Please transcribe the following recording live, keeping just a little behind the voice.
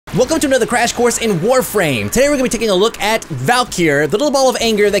Welcome to another crash course in Warframe. Today we're going to be taking a look at Valkyr, the little ball of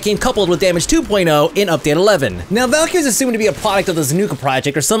anger that came coupled with damage 2.0 in Update 11. Now Valkyr is assumed to be a product of the Zanuka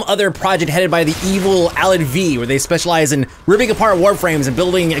project or some other project headed by the evil Alad V, where they specialize in ripping apart Warframes and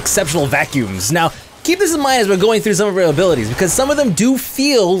building exceptional vacuums. Now, keep this in mind as we're going through some of her abilities, because some of them do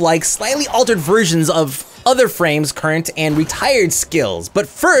feel like slightly altered versions of other frames' current and retired skills. But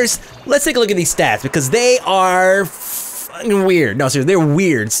first, let's take a look at these stats, because they are weird. No, seriously, they're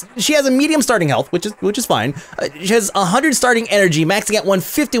weird. She has a medium starting health, which is fine. She has 100 starting energy, maxing at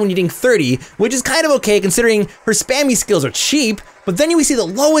 150 when needing 30, which is kind of okay considering her spammy skills are cheap. But then we see the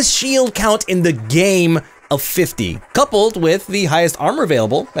lowest shield count in the game of 50, coupled with the highest armor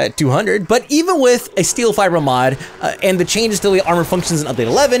available at 200. But even with a steel fiber mod and the changes to the way armor functions in Update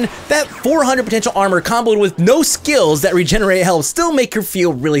 11, that 400 potential armor comboed with no skills that regenerate health still make her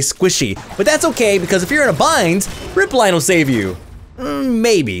feel really squishy. But that's okay, because if you're in a bind, Ripline will save you.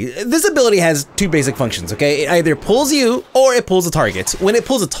 Maybe. This ability has two basic functions, okay? It either pulls you or it pulls a target. When it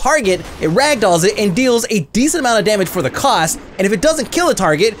pulls a target, it ragdolls it and deals a decent amount of damage for the cost, and if it doesn't kill a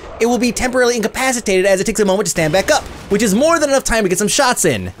target, it will be temporarily incapacitated as it takes a moment to stand back up, which is more than enough time to get some shots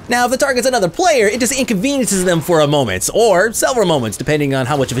in. Now, if the target's another player, it just inconveniences them for a moment, or several moments, depending on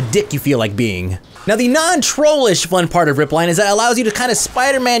how much of a dick you feel like being. Now, the non-trollish fun part of Ripline is that it allows you to kind of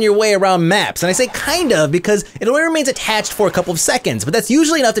Spider-Man your way around maps, and I say kind of because it only remains attached for a couple of seconds, but that's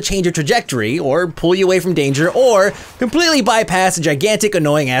usually enough to change your trajectory, or pull you away from danger, or completely bypass a gigantic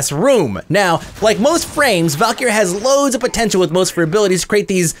annoying-ass room. Now, like most frames, Valkyr has loads of potential with most of her abilities to create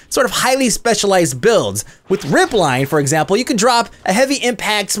these sort of highly specialized builds. With Ripline, for example, you could drop a heavy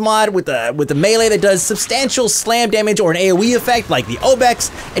impact mod with a melee that does substantial slam damage or an AoE effect like the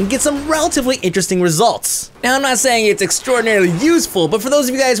Obex, and get some relatively interesting results. Now, I'm not saying it's extraordinarily useful, but for those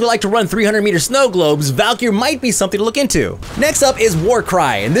of you guys who like to run 300-meter snow globes, Valkyr might be something to look into. Next up is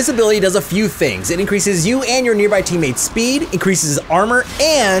Warcry, and this ability does a few things. It increases you and your nearby teammates' speed, increases armor,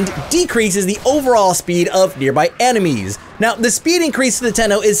 and decreases the overall speed of nearby enemies. Now, the speed increase to the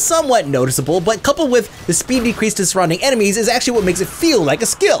Tenno is somewhat noticeable, but coupled with the speed decrease to surrounding enemies is actually what makes it feel like a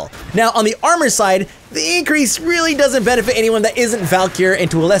skill. Now, on the armor side, the increase really doesn't benefit anyone that isn't Valkyr, and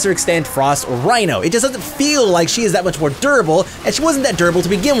to a lesser extent, Frost or Rhino. It just doesn't feel like she is that much more durable, and she wasn't that durable to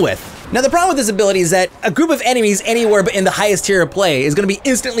begin with. Now, the problem with this ability is that a group of enemies anywhere but in the highest tier of play is going to be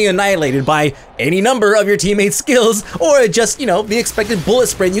instantly annihilated by any number of your teammates' skills, or just, you know, the expected bullet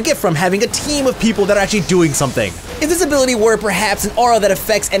spread you get from having a team of people that are actually doing something. If this ability were perhaps an aura that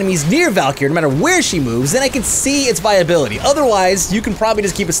affects enemies near Valkyr, no matter where she moves, then I can see its viability. Otherwise, you can probably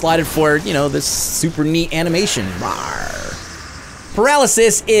just keep it slotted for, you know, this super neat animation.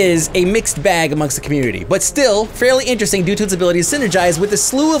 Paralysis is a mixed bag amongst the community, but still fairly interesting due to its ability to synergize with a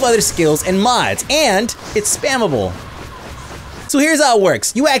slew of other skills and mods, and it's spammable. So here's how it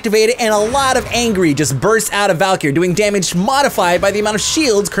works. You activate it and a lot of angry just bursts out of Valkyr, doing damage modified by the amount of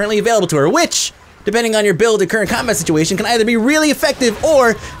shields currently available to her, which, depending on your build and current combat situation, can either be really effective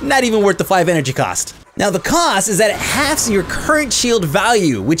or not even worth the 5 energy cost. Now, the cost is that it halves your current shield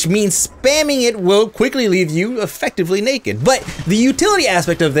value, which means spamming it will quickly leave you effectively naked. But the utility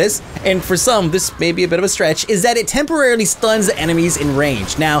aspect of this, and for some this may be a bit of a stretch, is that it temporarily stuns the enemies in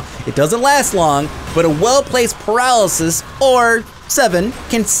range. Now, it doesn't last long, but a well-placed paralysis, or 7,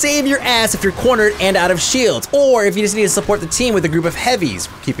 can save your ass if you're cornered and out of shields, or if you just need to support the team with a group of heavies,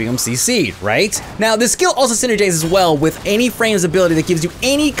 keeping them CC'd, right? Now, this skill also synergizes well with any frame's ability that gives you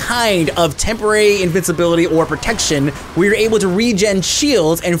any kind of temporary invincibility or protection, where you're able to regen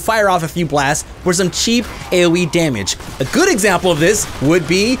shields and fire off a few blasts for some cheap AoE damage. A good example of this would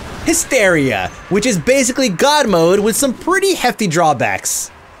be Hysteria, which is basically God mode with some pretty hefty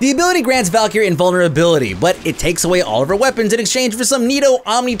drawbacks. The ability grants Valkyr invulnerability, but it takes away all of her weapons in exchange for some neato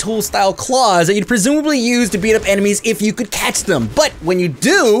Omni-Tool style claws that you'd presumably use to beat up enemies if you could catch them. But when you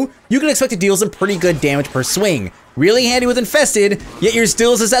do, you can expect to deal some pretty good damage per swing. Really handy with Infested, yet you're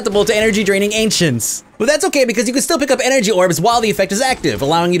still susceptible to energy draining Ancients. But that's okay, because you can still pick up energy orbs while the effect is active,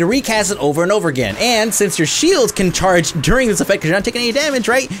 allowing you to recast it over and over again. And since your shields can charge during this effect because you're not taking any damage,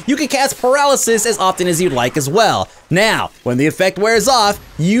 right? You can cast Paralysis as often as you'd like as well. Now, when the effect wears off,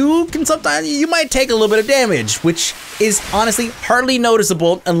 you might take a little bit of damage, which is honestly hardly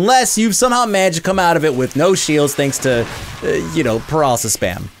noticeable unless you've somehow managed to come out of it with no shields thanks to, you know, Paralysis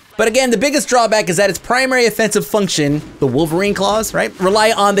spam. But again, the biggest drawback is that its primary offensive function, the Wolverine claws, right,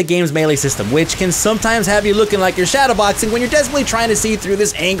 rely on the game's melee system, which can sometimes have you looking like you're shadowboxing when you're desperately trying to see through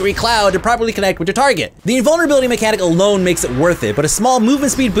this angry cloud to properly connect with your target. The invulnerability mechanic alone makes it worth it, but a small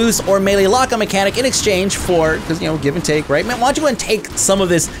movement speed boost or melee lockout mechanic in exchange for, because, you know, give and take, right? Man, why don't you go and take some of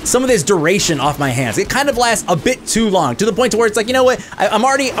this duration off my hands? It kind of lasts a bit too long, to the point to where it's like, you know what, I'm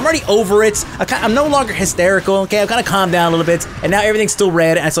already over it. I'm no longer hysterical, okay? I've kind of calmed down a little bit, and now everything's still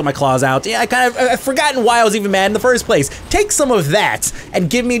red, and I still have my claws out. Yeah, I've forgotten why I was even mad in the first place. Take some of that, and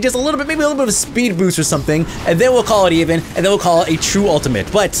give me just a little bit, maybe a little bit of a speed boost or something, and then we'll call it even, and then we'll call it a true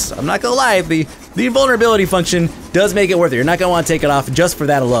ultimate. But, I'm not gonna lie, the invulnerability function does make it worth it. You're not gonna want to take it off just for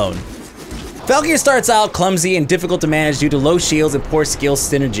that alone. Valkyr starts out clumsy and difficult to manage due to low shields and poor skill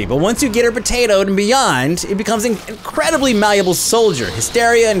synergy, but once you get her potatoed and beyond, it becomes an incredibly malleable soldier.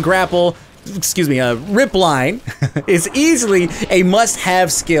 Hysteria and grapple, rip line is easily a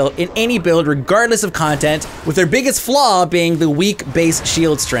must-have skill in any build regardless of content, with their biggest flaw being the weak base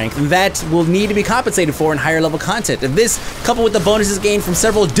shield strength, and that will need to be compensated for in higher level content. And this, coupled with the bonuses gained from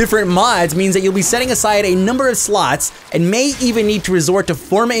several different mods, means that you'll be setting aside a number of slots and may even need to resort to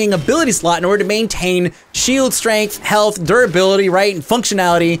formatting ability slot in order to maintain shield strength, health, durability, right, and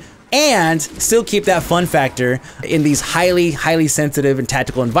functionality, and still keep that fun factor in these highly sensitive and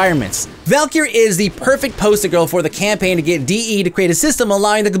tactical environments. Valkyr is the perfect poster girl for the campaign to get DE to create a system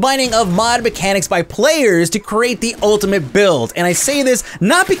allowing the combining of mod mechanics by players to create the ultimate build. And I say this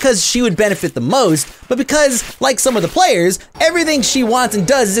not because she would benefit the most, but because, like some of the players, everything she wants and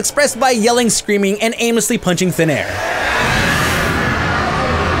does is expressed by yelling, screaming, and aimlessly punching thin air.